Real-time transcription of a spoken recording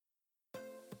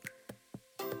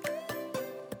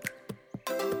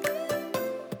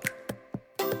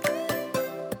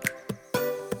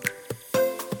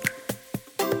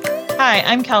Hi,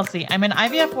 I'm Kelsey. I'm an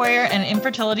IVF warrior and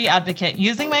infertility advocate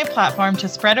using my platform to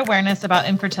spread awareness about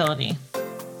infertility.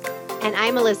 And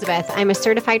I'm Elizabeth. I'm a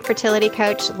certified fertility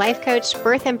coach, life coach,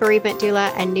 birth and bereavement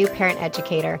doula, and new parent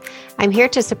educator. I'm here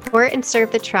to support and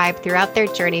serve the tribe throughout their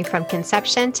journey from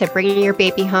conception to bringing your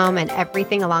baby home and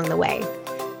everything along the way.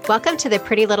 Welcome to the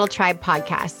Pretty Little Tribe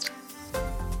podcast,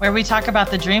 where we talk about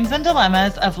the dreams and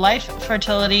dilemmas of life,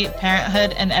 fertility,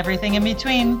 parenthood, and everything in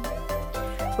between.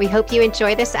 We hope you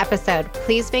enjoy this episode.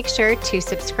 Please make sure to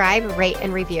subscribe, rate,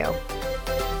 and review.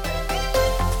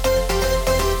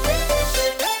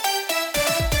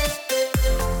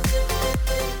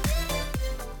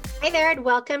 Hi there, and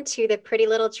welcome to the Pretty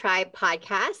Little Tribe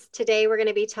podcast. Today, we're going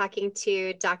to be talking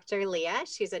to Dr. Leah.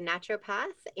 She's a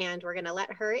naturopath, and we're going to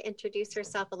let her introduce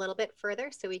herself a little bit further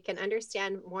so we can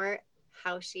understand more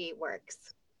how she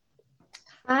works.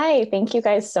 Hi, thank you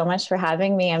guys so much for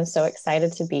having me. I'm so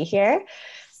excited to be here.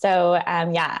 So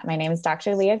my name is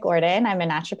Dr. Leah Gordon. I'm a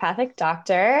naturopathic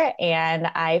doctor, and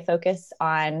I focus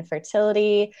on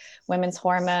fertility, women's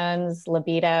hormones,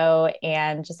 libido,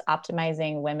 and just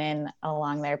optimizing women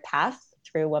along their path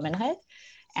through womanhood.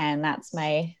 And that's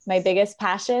my biggest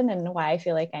passion and why I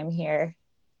feel like I'm here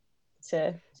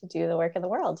to do the work in the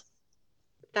world.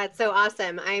 That's so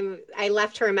awesome. I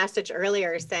left her a message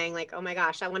earlier saying like, oh my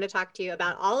gosh, I want to talk to you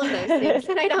about all of those things.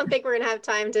 And I don't think we're going to have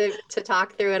time to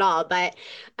talk through it all. But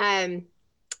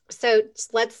so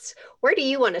where do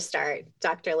you want to start,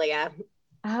 Dr. Leah?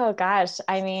 Oh gosh.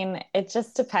 I mean, it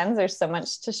just depends. There's so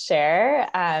much to share.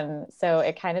 So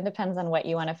it kind of depends on what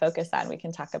you want to focus on. We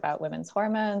can talk about women's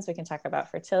hormones. We can talk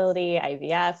about fertility,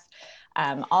 IVF,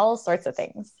 all sorts of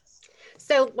things.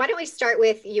 So why don't we start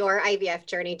with your IVF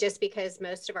journey, just because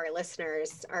most of our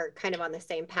listeners are kind of on the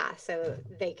same path, so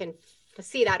they can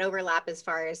see that overlap as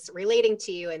far as relating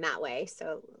to you in that way.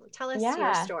 So tell us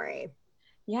your story.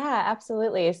 Yeah,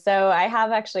 absolutely. So I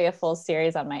have actually a full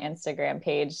series on my Instagram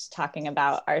page talking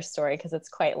about our story because it's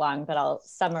quite long, but I'll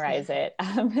summarize it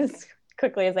as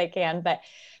quickly as I can. But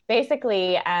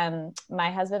basically,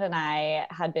 my husband and I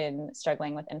had been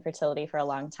struggling with infertility for a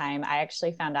long time. I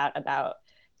actually found out about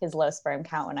his low sperm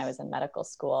count when I was in medical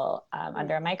school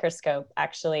under a microscope.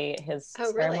 Actually, his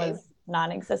sperm was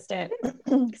non-existent,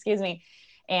 excuse me.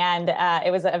 And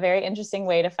it was a very interesting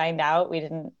way to find out. We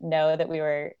didn't know that we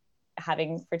were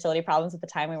having fertility problems at the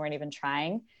time. We weren't even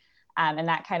trying. And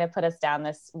that kind of put us down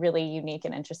this really unique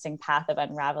and interesting path of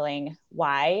unraveling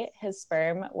why his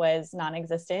sperm was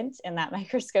non-existent in that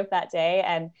microscope that day.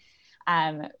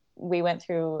 And we went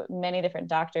through many different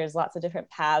doctors, lots of different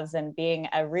paths, and being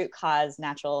a root cause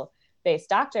natural based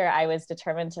doctor, I was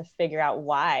determined to figure out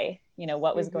why,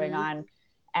 what was going on.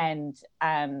 And,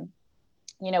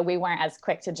 we weren't as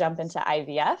quick to jump into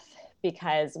IVF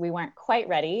because we weren't quite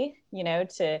ready,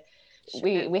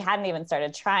 we hadn't even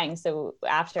started trying. So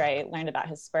after I learned about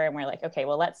his sperm, we're like, okay,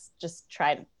 well, let's just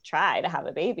try to have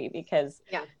a baby because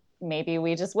maybe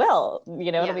we just will,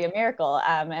 it'll be a miracle.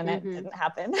 And it didn't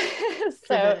happen.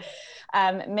 So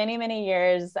many, many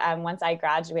years, once I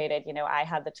graduated, I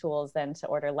had the tools then to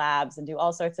order labs and do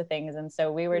all sorts of things. And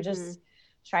so we were just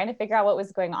trying to figure out what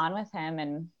was going on with him.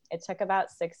 And it took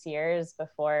about 6 years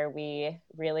before we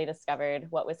really discovered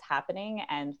what was happening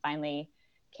and finally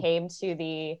came to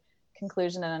the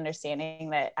conclusion and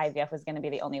understanding that IVF was going to be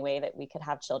the only way that we could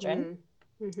have children.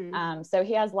 So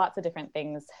he has lots of different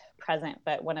things present,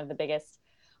 but one of the biggest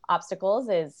obstacles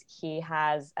is he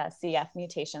has a CF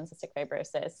mutation, cystic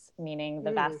fibrosis, meaning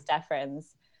the vas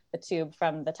deferens, the tube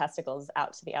from the testicles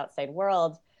out to the outside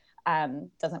world,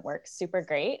 doesn't work super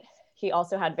great. He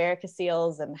also had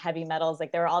varicoceles and heavy metals.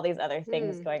 Like there were all these other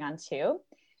things going on too.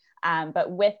 But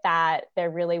with that,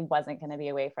 there really wasn't going to be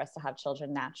a way for us to have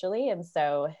children naturally. And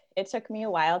so it took me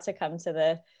a while to come to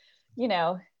the,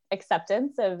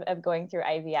 acceptance of going through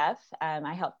IVF.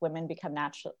 I help women become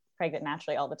pregnant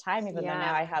naturally all the time, even though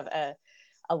now I have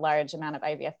a large amount of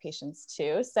IVF patients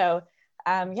too. So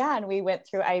and we went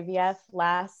through IVF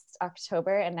last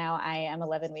October, and now I am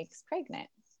 11 weeks pregnant.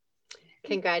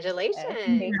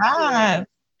 Congratulations. Yeah.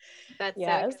 That's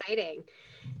so exciting.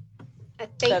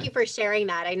 Thank you for sharing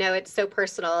that. I know it's so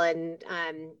personal, and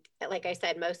like I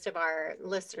said, most of our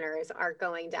listeners are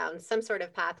going down some sort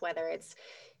of path, whether it's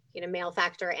male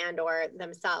factor and or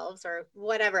themselves or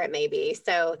whatever it may be.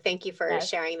 So thank you for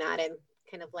sharing that and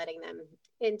kind of letting them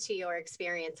into your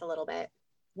experience a little bit.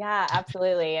 Yeah,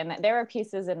 absolutely. And there were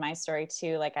pieces in my story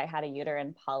too. Like I had a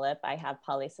uterine polyp. I have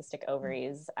polycystic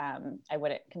ovaries. I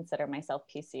wouldn't consider myself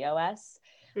PCOS.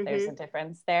 There's a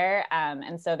difference there.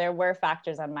 And so there were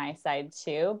factors on my side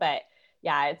too, but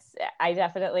yeah, I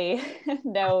definitely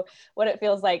know what it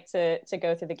feels like to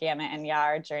go through the gamut. And yeah,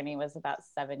 our journey was about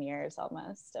 7 years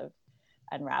almost of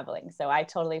unraveling. So I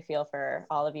totally feel for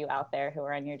all of you out there who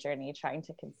are on your journey trying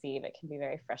to conceive. It can be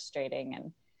very frustrating.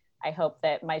 And I hope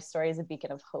that my story is a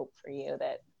beacon of hope for you,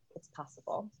 that it's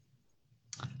possible.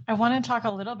 I want to talk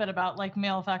a little bit about like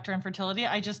male factor infertility.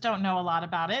 I just don't know a lot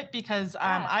about it because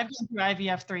I've gone through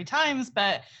IVF 3 times,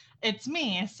 but it's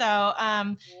me. So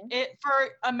it for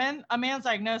a man's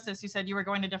diagnosis, you said you were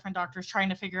going to different doctors trying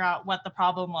to figure out what the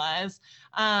problem was.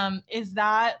 Is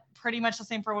that pretty much the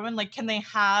same for women? Like, can they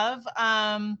have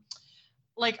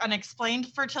like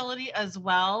unexplained fertility as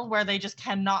well, where they just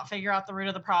cannot figure out the root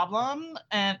of the problem?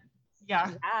 And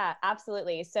yeah,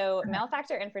 absolutely. So male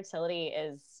factor infertility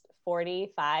is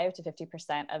 45 to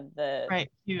 50% of the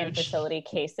infertility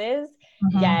cases.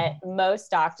 Yet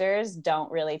most doctors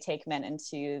don't really take men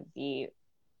into the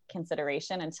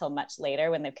consideration until much later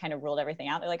when they've kind of ruled everything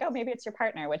out. They're like, oh, maybe it's your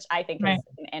partner, which I think is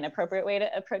an inappropriate way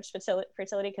to approach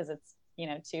fertility because it's,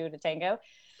 2 to tango.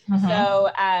 So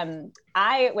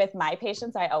with my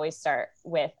patients, I always start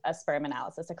with a sperm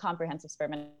analysis, a comprehensive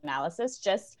sperm analysis,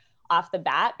 just off the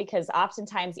bat, because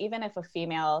oftentimes, even if a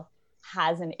female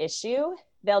has an issue,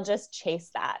 they'll just chase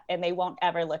that and they won't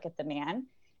ever look at the man.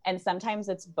 And sometimes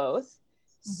it's both.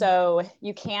 So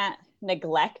you can't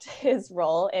neglect his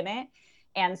role in it.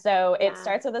 And so it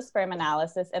starts with a sperm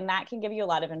analysis, and that can give you a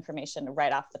lot of information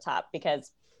right off the top,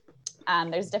 because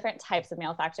there's different types of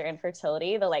male factor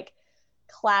infertility. The like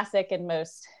classic and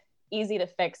most easy to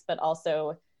fix, but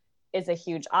also is a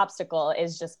huge obstacle,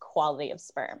 is just quality of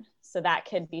sperm. So that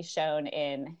could be shown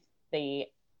in the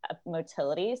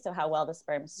motility, so how well the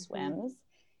sperm swims,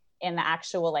 in the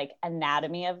actual like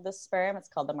anatomy of the sperm. It's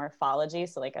called the morphology.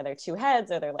 So like, are there 2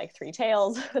 heads? Are there like 3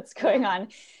 tails? What's going on?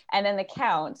 And then the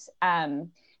count, and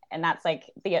that's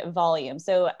like the volume.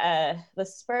 So the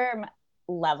sperm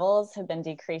levels have been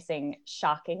decreasing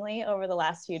shockingly over the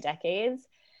last few decades.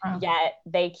 Yet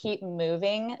they keep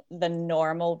moving the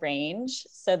normal range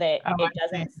so that it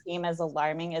doesn't seem as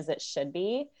alarming as it should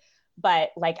be. But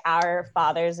like our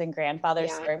fathers and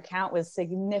grandfathers' sperm count was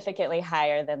significantly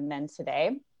higher than men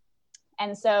today.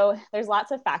 And so there's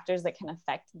lots of factors that can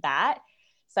affect that,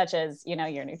 such as,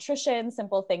 your nutrition,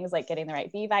 simple things like getting the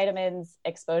right B vitamins,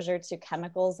 exposure to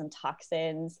chemicals and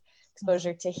toxins,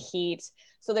 exposure to heat.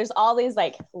 So there's all these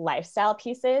like lifestyle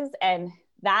pieces, and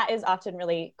that is often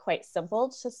really quite simple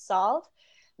to solve.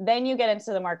 Then you get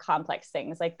into the more complex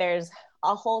things. Like there's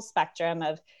a whole spectrum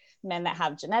of men that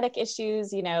have genetic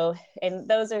issues, and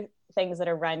those are things that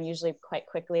are run usually quite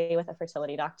quickly with a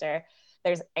fertility doctor.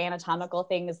 There's anatomical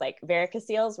things like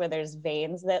varicoceles, where there's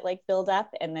veins that like build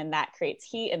up, and then that creates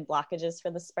heat and blockages for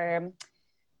the sperm.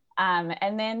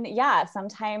 And then,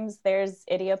 sometimes there's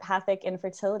idiopathic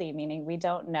infertility, meaning we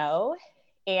don't know.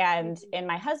 And in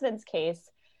my husband's case,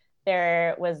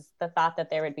 there was the thought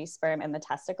that there would be sperm in the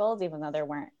testicles, even though there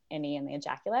weren't any in the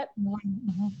ejaculate.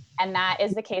 And that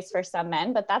is the case for some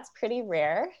men, but that's pretty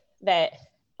rare, that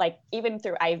like even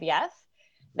through IVF,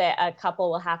 that a couple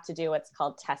will have to do what's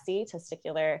called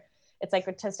testicular. It's like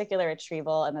a testicular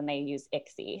retrieval, and then they use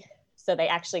ICSI. So they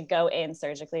actually go in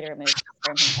surgically to remove sperm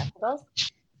from testicles.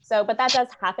 So, but that does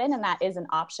happen, and that is an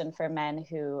option for men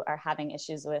who are having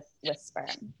issues with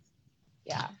sperm.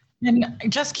 Yeah. And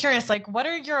just curious, like, what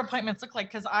are your appointments look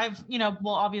like? Because I've,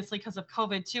 obviously because of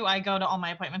COVID too, I go to all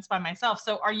my appointments by myself.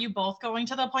 So are you both going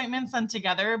to the appointments and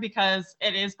together? Because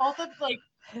it is both of like,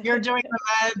 you're doing the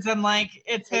meds and like,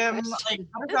 it's him. Like,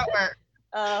 how does that work?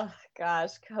 Oh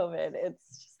gosh, COVID.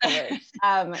 It's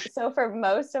just so for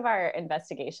most of our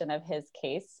investigation of his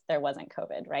case, there wasn't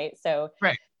COVID, right? So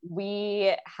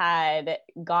we had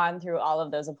gone through all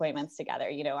of those appointments together.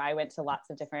 I went to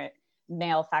lots of different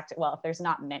male factor, well, if there's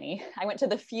not many, I went to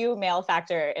the few male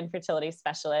factor infertility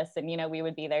specialists, and we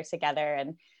would be there together.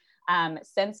 And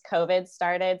since COVID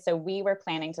started, so we were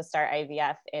planning to start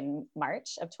IVF in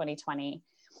March of 2020.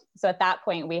 So at that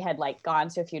point we had like gone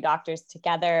to a few doctors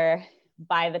together.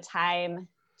 By the time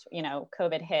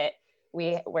COVID hit,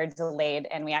 we were delayed,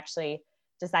 and we actually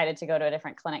decided to go to a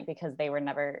different clinic because they were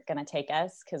never going to take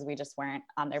us because we just weren't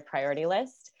on their priority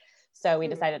list. So we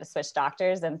decided to switch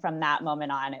doctors. And from that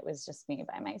moment on, it was just me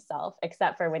by myself,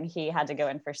 except for when he had to go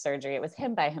in for surgery, it was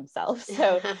him by himself.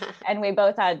 So, and we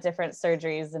both had different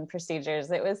surgeries and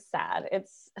procedures. It was sad.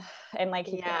 And like,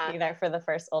 he couldn't be there for the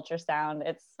first ultrasound.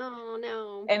 Oh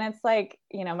no. And it's like,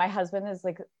 my husband is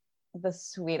like the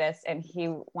sweetest, and he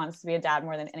wants to be a dad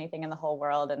more than anything in the whole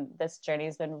world. And this journey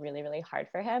has been really, really hard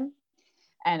for him.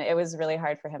 And it was really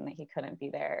hard for him that he couldn't be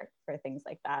there for things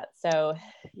like that. So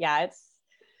yeah, it's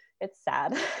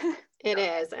sad. It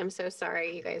is. I'm so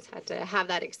sorry you guys had to have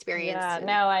that experience. Yeah,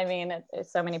 no, I mean,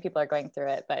 so many people are going through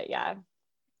it, but yeah,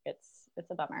 it's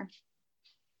a bummer.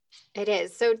 It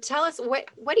is. So tell us,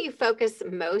 what do you focus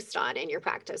most on in your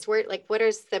practice? What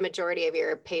is the majority of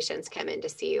your patients come in to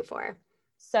see you for?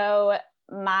 So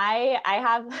I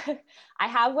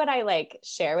have what I like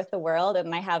share with the world,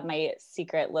 and I have my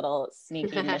secret little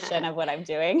sneaky mission of what I'm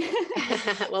doing.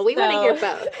 Well, we want to hear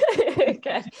both.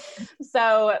 Good.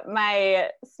 So my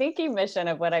sneaky mission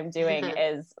of what I'm doing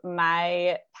is,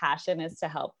 my passion is to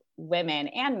help women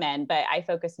and men, but I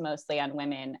focus mostly on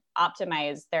women,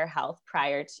 optimize their health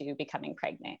prior to becoming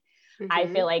pregnant. Mm-hmm. I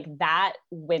feel like that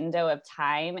window of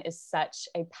time is such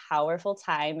a powerful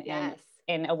time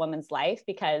in a woman's life,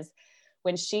 because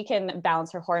when she can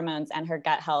balance her hormones and her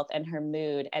gut health and her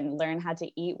mood, and learn how to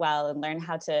eat well, and learn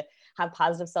how to have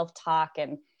positive self-talk,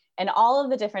 and all of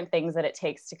the different things that it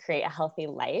takes to create a healthy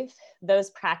life,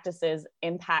 those practices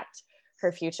impact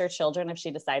her future children if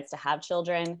she decides to have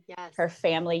children, her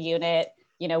family unit.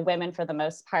 You know, women, for the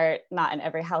most part, not in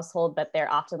every household, but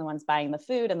they're often the ones buying the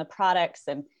food and the products,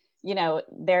 and, you know,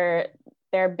 they're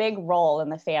a big role in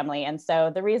the family. And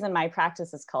so the reason my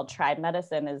practice is called Tribe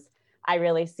Medicine is I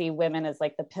really see women as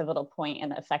like the pivotal point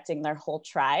in affecting their whole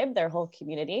tribe, their whole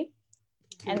community.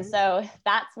 Mm-hmm. And so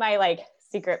that's my like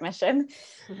secret mission.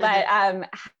 But,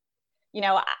 you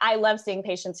know, I love seeing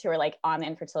patients who are like on the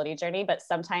infertility journey, but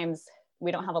sometimes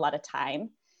we don't have a lot of time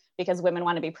because women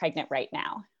want to be pregnant right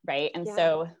now. Right. And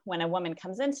so when a woman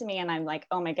comes into me and I'm like,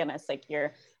 oh my goodness, like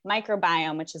your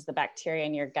microbiome, which is the bacteria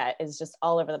in your gut, is just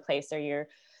all over the place, or you're,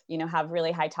 you know, have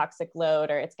really high toxic load,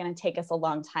 or it's going to take us a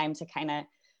long time to kind of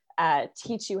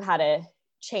teach you how to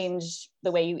change the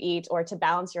way you eat or to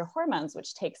balance your hormones,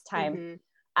 which takes time.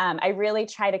 Mm-hmm. I really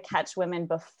try to catch women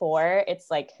before it's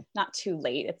like not too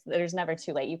late. There's never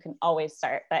too late. You can always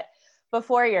start, but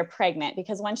before you're pregnant,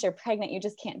 because once you're pregnant, you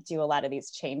just can't do a lot of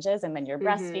these changes, and then you're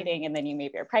breastfeeding, and then you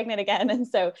maybe are pregnant again. And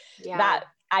so that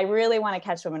I really want to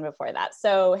catch women before that.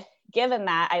 So given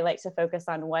that, I like to focus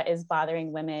on what is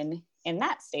bothering women in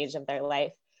that stage of their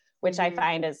life, which I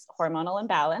find is hormonal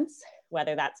imbalance,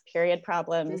 whether that's period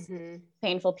problems,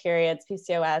 painful periods,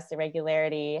 PCOS,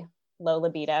 irregularity, low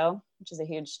libido, which is a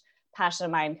huge passion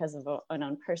of mine because of an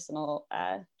own personal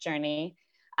journey.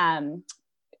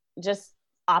 Just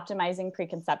optimizing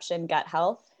preconception, gut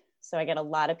health. So I get a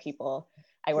lot of people,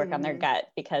 I work on their gut,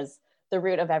 because the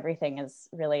root of everything is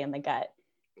really in the gut.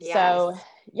 Yes. So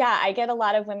yeah, I get a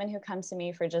lot of women who come to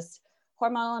me for just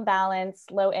hormonal imbalance,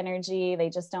 low energy. They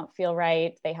just don't feel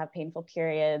right. They have painful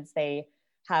periods. They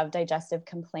have digestive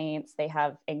complaints. They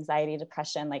have anxiety,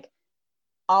 depression, like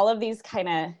all of these kind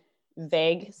of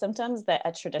vague symptoms that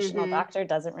a traditional doctor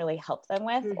doesn't really help them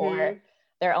with, or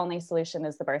their only solution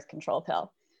is the birth control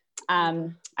pill.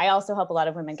 I also help a lot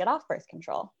of women get off birth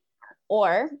control,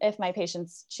 or if my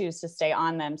patients choose to stay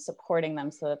on them, supporting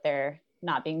them so that they're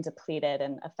not being depleted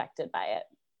and affected by it.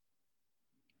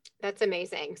 That's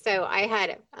amazing. So I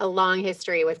had a long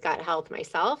history with gut health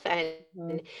myself,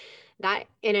 and that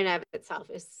in and of itself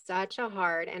is such a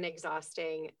hard and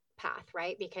exhausting path,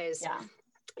 right? Because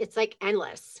it's like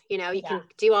endless, you know, you can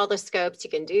do all the scopes, you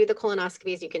can do the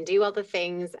colonoscopies, you can do all the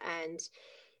things, and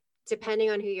depending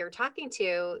on who you're talking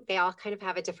to, they all kind of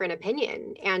have a different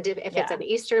opinion. And if it's an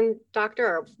Eastern doctor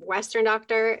or Western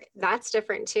doctor, that's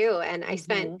different too. And I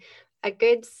spent a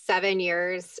good 7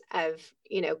 years of,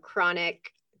 you know,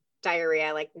 chronic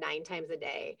diarrhea, like 9 times a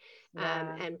day,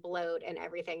 and bloat and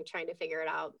everything, trying to figure it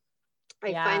out.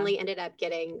 I finally ended up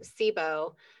getting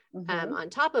SIBO on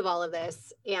top of all of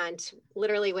this, and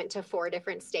literally went to 4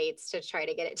 different states to try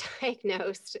to get it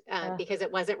diagnosed, because it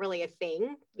wasn't really a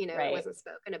thing, you know, it wasn't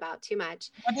spoken about too much.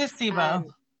 What is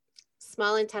SIBO?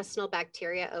 Small intestinal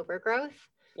bacteria overgrowth.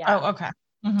 Oh, okay.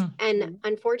 And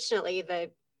unfortunately,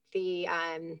 the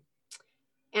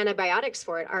antibiotics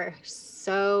for it are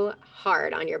so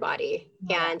hard on your body.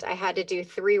 And I had to do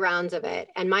 3 rounds of it.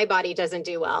 And my body doesn't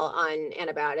do well on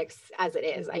antibiotics as it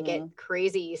is. I get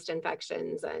crazy yeast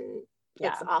infections, and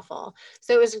it's awful.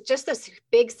 So it was just this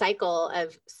big cycle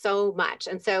of so much.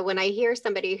 And so when I hear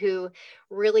somebody who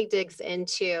really digs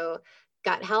into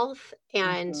gut health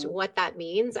and what that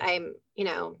means, I'm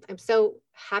so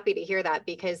happy to hear that,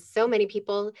 because so many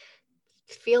people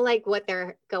feel like what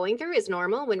they're going through is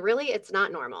normal, when really it's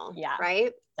not normal.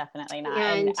 Right? Definitely not.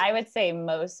 And I would say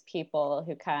most people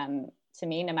who come to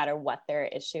me, no matter what their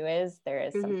issue is, there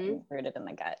is something rooted in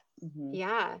the gut.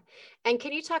 Yeah. And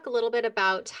can you talk a little bit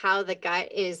about how the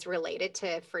gut is related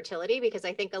to fertility? Because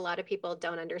I think a lot of people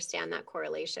don't understand that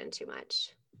correlation too much.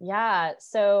 Yeah.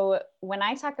 So when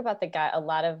I talk about the gut, a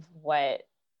lot of what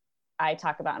I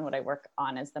talk about and what I work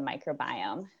on is the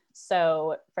microbiome.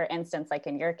 So for instance, like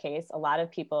in your case, a lot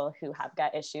of people who have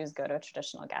gut issues go to a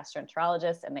traditional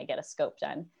gastroenterologist and they get a scope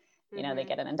done. You know, they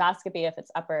get an endoscopy if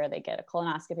it's upper, they get a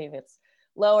colonoscopy if it's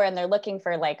lower, and they're looking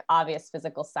for like obvious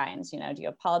physical signs. You know, do you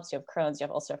have polyps, do you have Crohn's, do you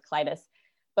have ulcerative colitis?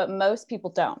 But most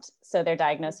people don't. So they're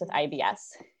diagnosed with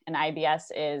IBS, and IBS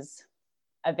is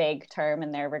a vague term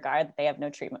in their regard that they have no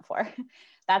treatment for.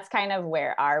 That's kind of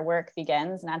where our work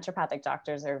begins. Naturopathic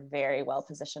doctors are very well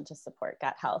positioned to support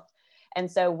gut health.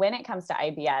 And so when it comes to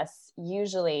IBS,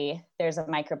 usually there's a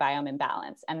microbiome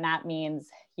imbalance. And that means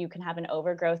you can have an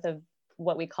overgrowth of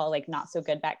what we call like not so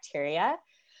good bacteria,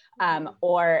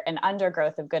 or an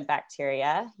undergrowth of good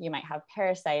bacteria. You might have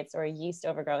parasites or a yeast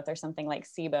overgrowth or something like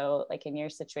SIBO, like in your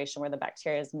situation where the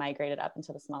bacteria is migrated up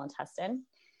into the small intestine.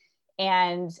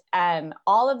 And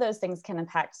all of those things can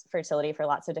impact fertility for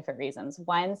lots of different reasons.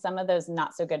 One, some of those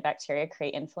not so good bacteria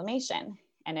create inflammation,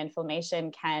 and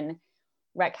inflammation can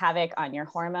wreak havoc on your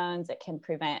hormones. It can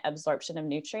prevent absorption of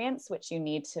nutrients, which you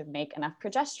need to make enough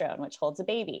progesterone, which holds a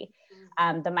baby.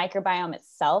 The microbiome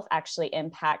itself actually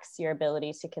impacts your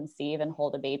ability to conceive and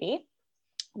hold a baby.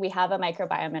 We have a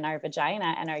microbiome in our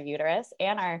vagina and our uterus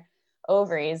and our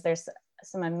ovaries. There's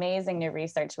some amazing new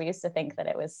research. We used to think that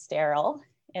it was sterile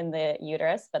in the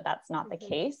uterus, but that's not the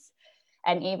case.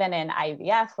 And even in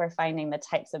IVF, we're finding the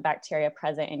types of bacteria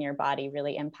present in your body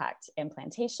really impact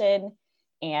implantation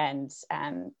and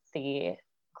the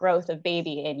growth of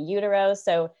baby in utero.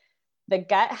 So the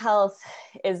gut health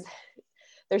is,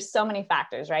 there's so many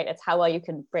factors, right? It's how well you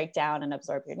can break down and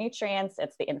absorb your nutrients.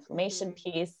 It's the inflammation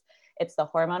piece. It's the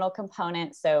hormonal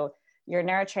component. So your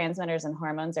neurotransmitters and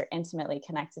hormones are intimately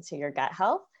connected to your gut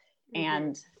health.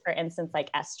 And for instance,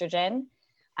 like estrogen,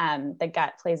 the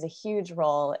gut plays a huge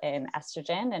role in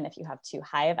estrogen. And if you have too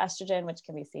high of estrogen, which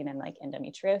can be seen in like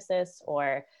endometriosis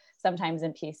or sometimes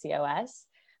in PCOS,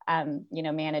 you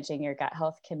know, managing your gut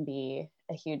health can be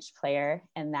a huge player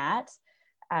in that.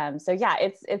 So yeah,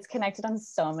 it's connected on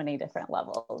so many different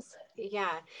levels.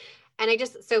 Yeah. And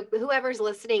so whoever's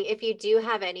listening, if you do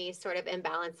have any sort of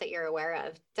imbalance that you're aware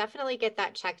of, definitely get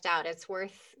that checked out. It's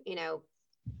worth, you know,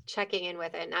 checking in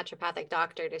with a naturopathic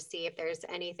doctor to see if there's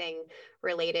anything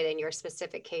related in your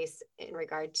specific case in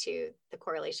regard to the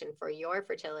correlation for your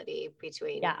fertility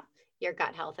between your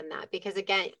gut health and that. Because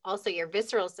again, also your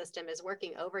visceral system is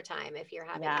working overtime if you're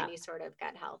having any sort of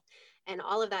gut health. And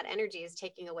all of that energy is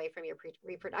taking away from your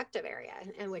reproductive area,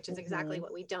 and which is exactly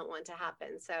what we don't want to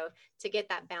happen. So to get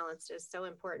that balanced is so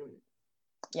important.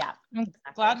 Yeah. I'm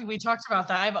glad we talked about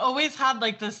that. I've always had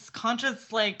like this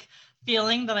conscious like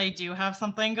feeling that I do have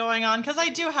something going on, because I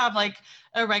do have like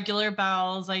irregular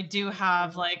bowels. I do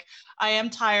have like, I am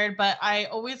tired, but I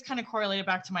always kind of correlate it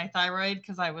back to my thyroid,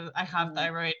 because I have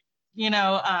thyroid, you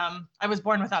know, I was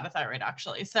born without a thyroid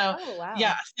actually. So so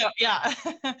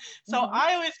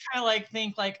I always kind of like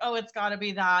think like, oh, it's got to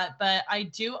be that, but I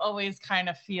do always kind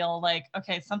of feel like,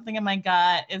 okay, something in my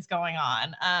gut is going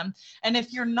on. And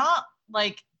if you're not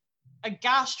like a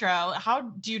gastro, how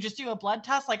do you just do a blood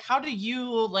test? Like, how do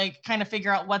you like kind of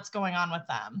figure out what's going on with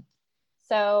them?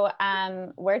 So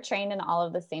we're trained in all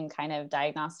of the same kind of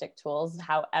diagnostic tools.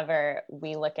 However,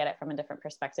 we look at it from a different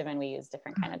perspective and we use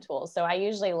different kind of tools. So I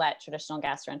usually let traditional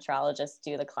gastroenterologists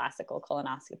do the classical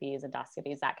colonoscopies,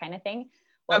 endoscopies, that kind of thing.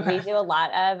 What we do a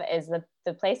lot of is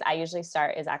the place I usually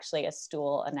start is actually a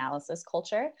stool analysis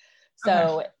culture.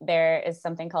 So there is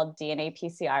something called DNA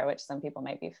PCR, which some people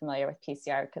might be familiar with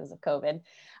PCR because of COVID.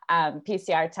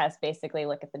 PCR tests basically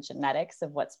look at the genetics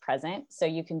of what's present. So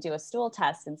you can do a stool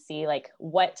test and see like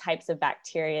what types of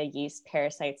bacteria, yeast,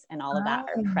 parasites, and all of that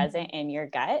are present in your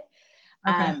gut.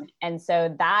 And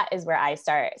so that is where I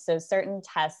start. So certain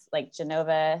tests like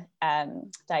Genova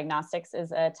Diagnostics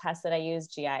is a test that I use.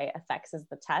 GI Effects is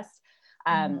the test.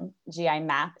 GI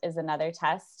Map is another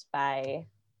test by,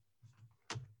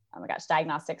 oh my gosh,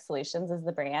 Diagnostic Solutions is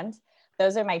the brand.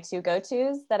 Those are my two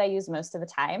go-tos that I use most of the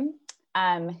time.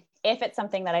 If it's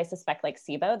something that I suspect like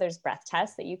SIBO, there's breath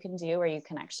tests that you can do where you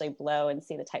can actually blow and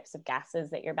see the types of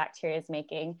gases that your bacteria is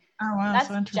making. Oh, wow, that's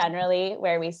so generally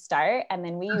where we start. And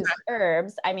then we use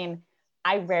herbs. I mean,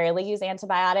 I rarely use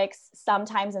antibiotics.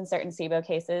 Sometimes in certain SIBO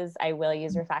cases, I will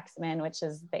use rifaximin, which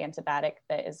is the antibiotic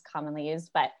that is commonly used,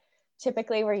 but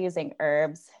typically we're using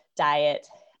herbs, diet.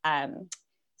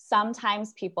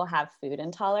 Sometimes people have food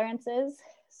intolerances.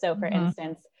 So for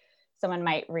instance, someone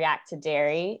might react to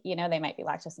dairy, you know, they might be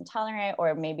lactose intolerant,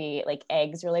 or maybe like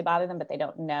eggs really bother them, but they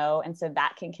don't know. And so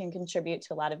that can contribute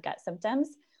to a lot of gut symptoms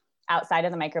outside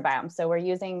of the microbiome. So we're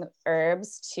using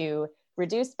herbs to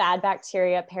reduce bad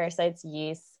bacteria, parasites,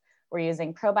 yeast. We're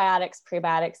using probiotics,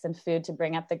 prebiotics, and food to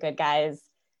bring up the good guys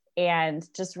and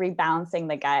just rebalancing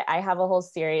the gut. I have a whole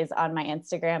series on my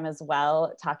Instagram as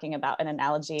well, talking about an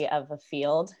analogy of a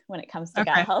field when it comes to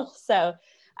gut health. So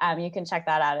you can check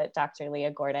that out at Dr.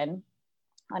 Leah Gordon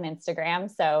on Instagram.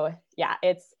 So yeah,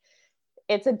 it's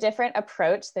a different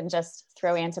approach than just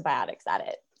throw antibiotics at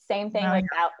it. Same thing with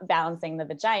balancing the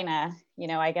vagina. You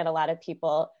know, I get a lot of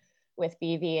people with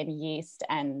BV and yeast,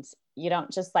 and you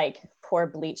don't just like pour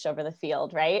bleach over the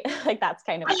field, right? Like that's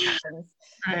kind of what happens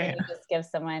when you just give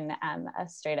someone a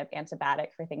straight up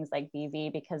antibiotic for things like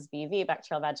BV, because BV,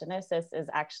 bacterial vaginosis, is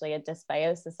actually a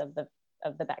dysbiosis of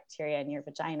the bacteria in your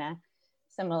vagina,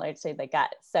 similar to the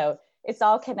gut. So it's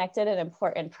all connected and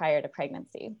important prior to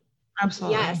pregnancy.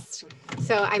 Absolutely. Yes.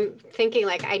 So I'm thinking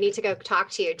like I need to go talk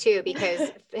to you too,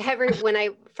 because every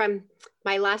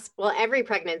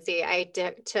pregnancy I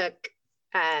took,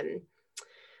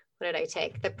 what did I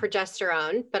take? The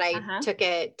progesterone, but I took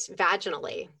it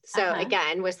vaginally. So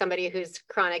again, with somebody who's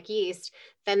chronic yeast,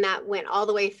 then that went all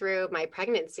the way through my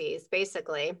pregnancies,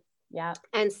 basically. Yeah.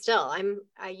 And still, I'm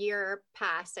a year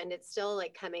past and it's still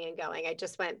like coming and going. I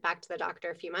just went back to the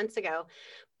doctor a few months ago.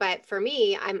 But for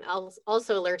me, I'm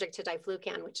also allergic to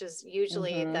diflucan, which is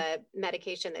usually the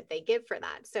medication that they give for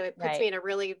that. So it puts me in a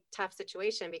really tough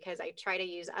situation because I try to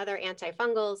use other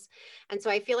antifungals. And so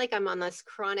I feel like I'm on this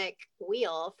chronic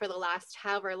wheel for the last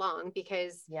however long,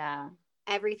 because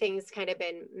everything's kind of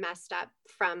been messed up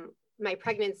from my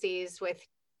pregnancies with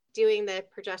doing the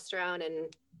progesterone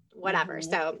and whatever.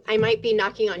 So I might be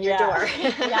knocking on your door.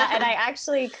 And I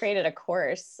actually created a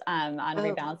course on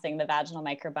rebalancing the vaginal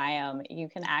microbiome. You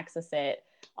can access it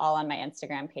all on my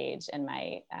Instagram page in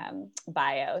my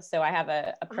bio. So I have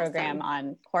a program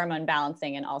on hormone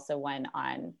balancing and also one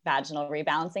on vaginal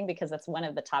rebalancing, because that's one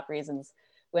of the top reasons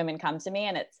women come to me.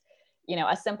 And it's, you know,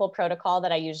 a simple protocol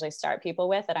that I usually start people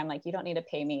with, that I'm like, you don't need to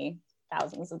pay me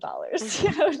thousands of dollars,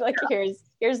 you know, like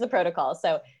here's the protocol.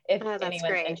 So if anyone's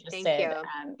interested,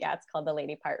 it's called the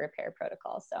Lady Part Repair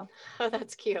Protocol. So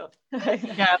that's cute. Yeah,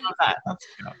 I love that. That's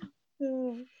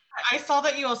cute. I saw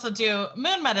that you also do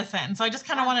moon medicine, so I just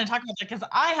kind of want to talk about that, because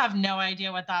I have no idea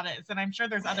what that is, and I'm sure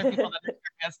there's other people that are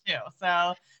curious too.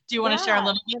 So do you want to share a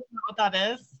little bit about what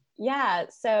that is? Yeah.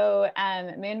 So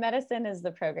Moon Medicine is the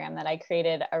program that I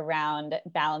created around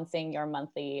balancing your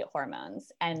monthly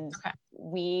hormones. And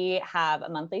we have a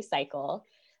monthly cycle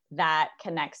that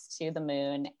connects to the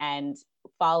moon and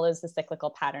follows the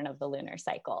cyclical pattern of the lunar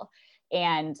cycle.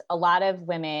 And a lot of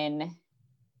women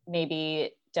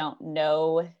maybe don't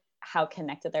know how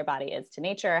connected their body is to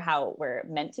nature, how we're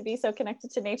meant to be so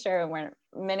connected to nature. And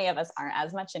many of us aren't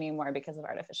as much anymore because of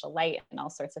artificial light and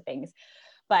all sorts of things.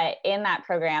 But in that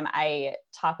program, I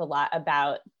talk a lot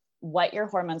about what your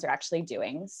hormones are actually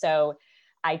doing. So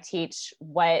I teach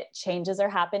what changes are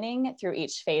happening through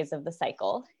each phase of the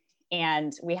cycle.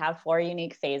 And we have 4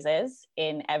 unique phases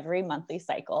in every monthly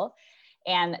cycle.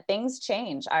 And things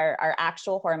change. Our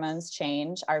actual hormones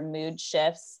change, our mood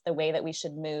shifts, the way that we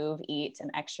should move, eat,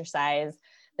 and exercise,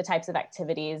 the types of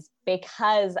activities,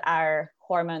 because our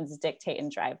hormones dictate and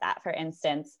drive that. For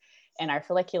instance, in our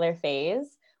follicular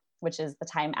phase, which is the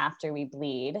time after we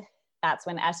bleed, that's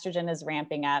when estrogen is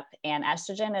ramping up. And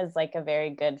estrogen is like a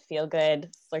very good, feel good,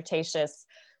 flirtatious,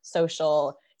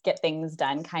 social, get things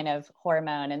done kind of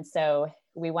hormone. And so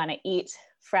we want to eat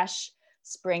fresh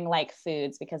spring-like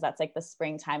foods, because that's like the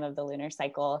springtime of the lunar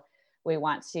cycle. We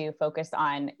want to focus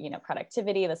on, you know,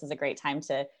 productivity. This is a great time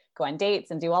to go on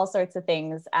dates and do all sorts of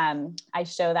things. I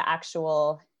show the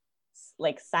actual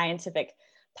like scientific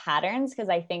patterns, because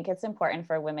I think it's important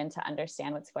for women to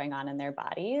understand what's going on in their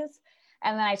bodies.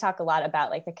 And then I talk a lot about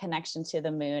like the connection to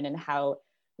the moon and how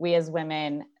we as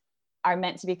women are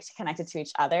meant to be connected to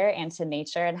each other and to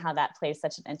nature, and how that plays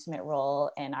such an intimate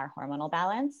role in our hormonal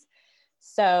balance.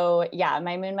 So yeah,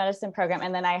 my Moon Medicine program.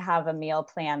 And then I have a meal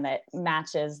plan that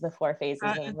matches the 4 phases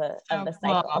of the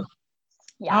cycle. Cool.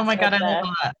 Yeah, oh my God, I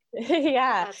love that.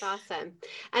 Yeah. That's awesome.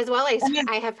 As well as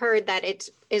I have heard that it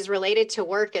is related to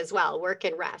work as well, work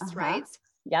and rest, right?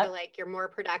 Yeah. So like you're more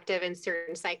productive in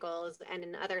certain cycles, and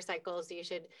in other cycles, you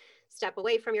should step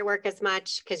away from your work as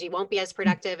much because you won't be as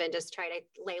productive, and just try to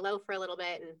lay low for a little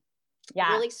bit and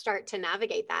really start to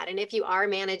navigate that. And if you are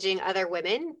managing other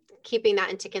women, keeping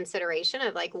that into consideration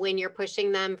of like when you're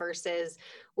pushing them versus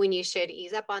when you should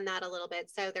ease up on that a little bit.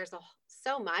 So there's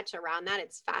so much around that.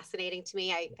 It's fascinating to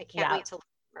me. I can't wait to learn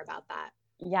more about that.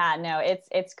 Yeah, no,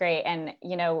 it's great. And,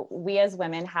 you know, we as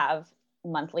women have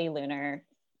monthly lunar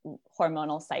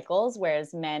hormonal cycles,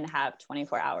 whereas men have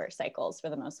 24-hour cycles for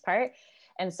the most part.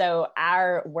 And so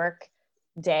our work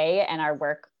day and our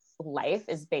work life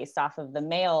is based off of the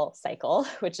male cycle,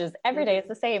 which is every day is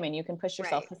the same, and you can push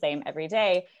yourself the same every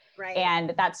day. Right.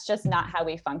 And that's just not how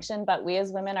we function. But we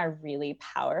as women are really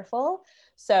powerful.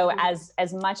 So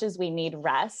as much as we need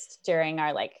rest during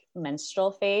our like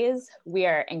menstrual phase, we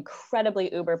are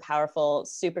incredibly uber powerful,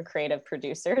 super creative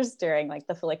producers during like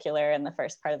the follicular and the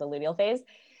first part of the luteal phase.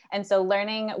 And so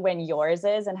learning when yours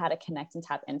is and how to connect and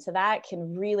tap into that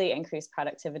can really increase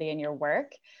productivity in your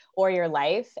work or your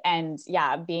life. And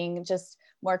yeah, being just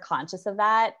more conscious of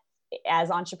that as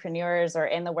entrepreneurs or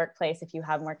in the workplace, if you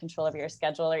have more control of your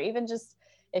schedule, or even just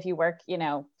if you work, you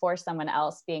know, for someone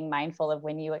else, being mindful of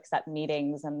when you accept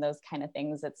meetings and those kind of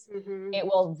things, it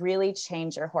will really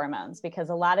change your hormones. Because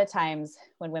a lot of times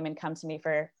when women come to me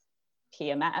for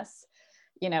PMS,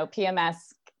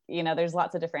 there's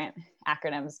lots of different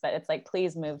acronyms, but it's like,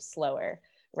 please move slower,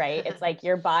 right? It's like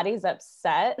your body's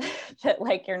upset that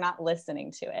like you're not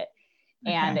listening to it.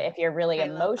 And if you're really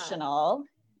emotional,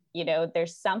 you know,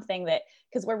 there's something that,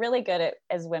 because we're really good at,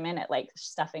 as women, at like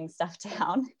stuffing stuff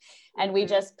down, and we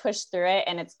just push through it.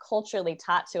 And it's culturally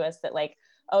taught to us that like,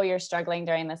 oh, you're struggling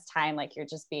during this time, like you're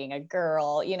just being a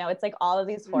girl, you know, it's like all of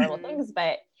these horrible things,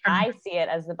 but I see it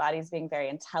as the body's being very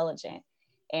intelligent.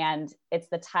 And it's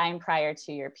the time prior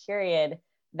to your period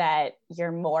that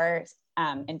you're more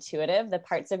intuitive. The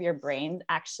parts of your brain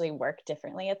actually work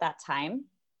differently at that time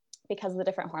because of the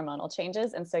different hormonal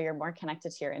changes. And so you're more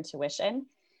connected to your intuition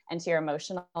and to your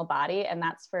emotional body. And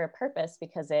that's for a purpose,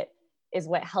 because it is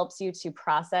what helps you to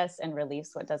process and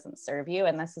release what doesn't serve you.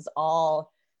 And this is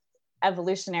all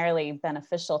evolutionarily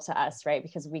beneficial to us, right?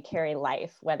 Because we carry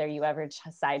life, whether you ever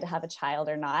decide to have a child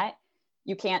or not.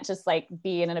 You can't just like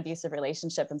be in an abusive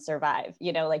relationship and survive,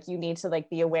 you know, like you need to like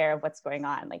be aware of what's going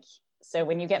on. Like, so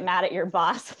when you get mad at your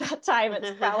boss at that time,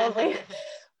 it's probably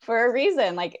for a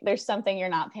reason, like there's something you're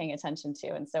not paying attention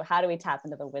to. And so how do we tap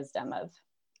into the wisdom of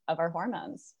our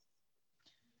hormones?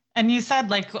 And you said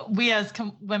like we as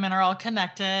women are all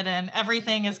connected and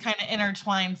everything is kind of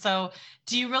intertwined. So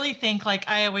do you really think, like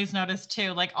I always notice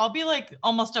too, like I'll be like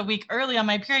almost a week early on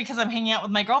my period because I'm hanging out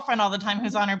with my girlfriend all the time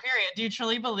who's on her period. Do you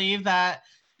truly believe that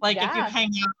like if you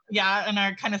hang out, and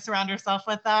are kind of surround yourself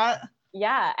with that?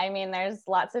 Yeah. I mean, there's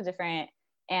lots of different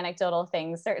anecdotal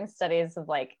things, certain studies of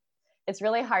like, it's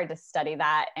really hard to study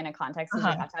that in a context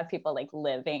because you have to have people like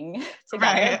living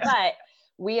together. But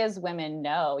we as women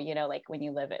know, you know, like when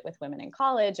you live it with women in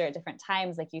college or at different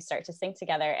times, like you start to sync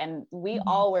together, and we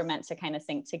all were meant to kind of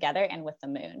sync together and with the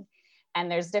moon. And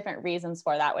there's different reasons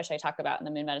for that, which I talk about in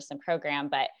the Moon Medicine program,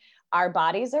 but our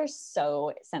bodies are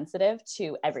so sensitive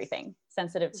to everything,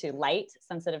 sensitive to light,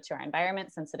 sensitive to our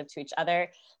environment, sensitive to each other.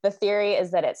 The theory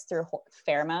is that it's through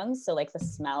pheromones. So like the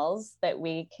smells that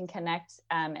we can connect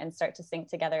and start to sync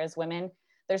together as women.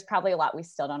 There's probably a lot we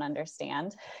still don't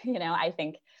understand. You know, I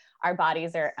think our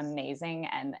bodies are amazing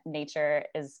and nature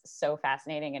is so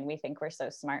fascinating, and we think we're so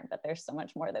smart, but there's so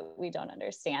much more that we don't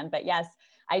understand. But yes,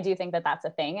 I do think that that's a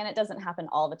thing, and it doesn't happen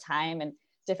all the time. And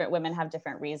different women have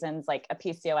different reasons. Like a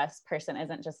PCOS person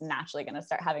isn't just naturally going to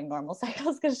start having normal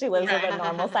cycles because she lives with a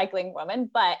normal cycling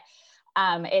woman. But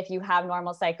if you have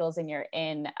normal cycles and you're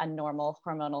in a normal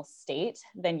hormonal state,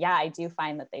 then yeah, I do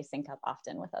find that they sync up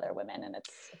often with other women, and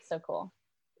it's so cool.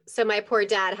 So my poor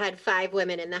dad had 5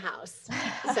 women in the house.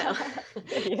 So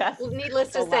needless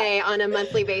to say, on a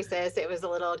monthly basis, it was a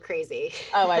little crazy.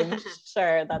 Oh, I'm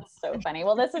sure. That's so funny.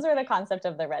 Well, this is where the concept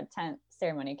of the red tent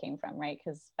ceremony came from, right?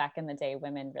 Because back in the day,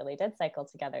 women really did cycle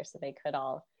together so they could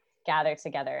all gather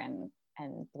together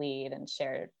and bleed and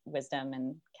share wisdom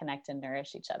and connect and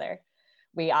nourish each other.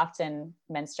 We often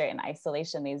menstruate in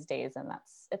isolation these days, and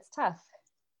it's tough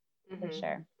for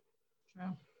sure.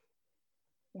 True.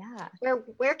 Yeah.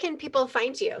 Where can people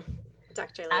find you,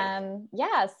 Dr.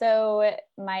 Leah? So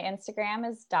my Instagram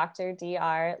is Dr.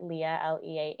 Dr. Leah,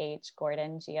 Leah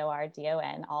Gordon,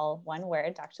 Gordon, all one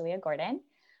word, Dr. Leah Gordon.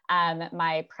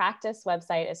 My practice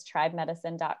website is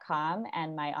tribemedicine.com,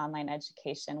 and my online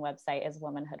education website is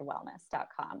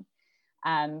womanhoodwellness.com.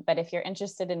 But if you're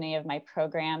interested in any of my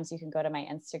programs, you can go to my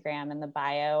Instagram in the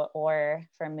bio, or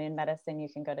for Moon Medicine, you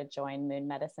can go to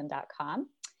joinmoonmedicine.com.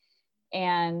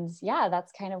 And yeah,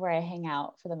 that's kind of where I hang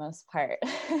out for the most part.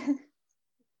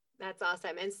 That's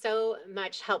awesome. And so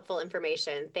much helpful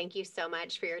information. Thank you so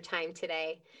much for your time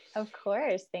today. Of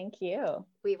course. Thank you.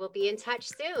 We will be in touch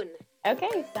soon.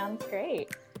 Okay. Sounds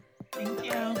great. Thank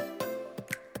you.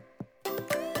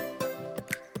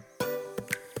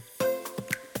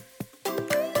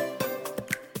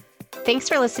 Thanks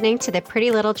for listening to the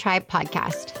Pretty Little Tribe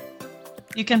podcast.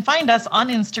 You can find us on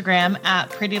Instagram at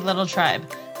Pretty Little Tribe.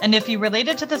 And if you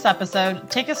related to this episode,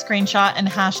 take a screenshot and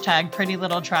hashtag Pretty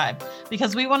Little Tribe,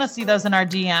 because we want to see those in our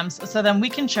DMs so then we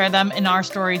can share them in our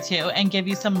story too and give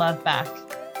you some love back.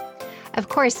 Of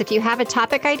course, if you have a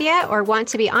topic idea or want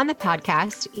to be on the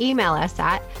podcast, email us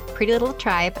at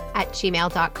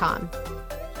prettylittletribe@gmail.com.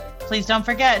 Please don't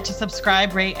forget to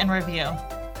subscribe, rate, and review.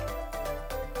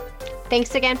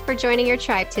 Thanks again for joining your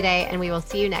tribe today, and we will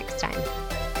see you next time.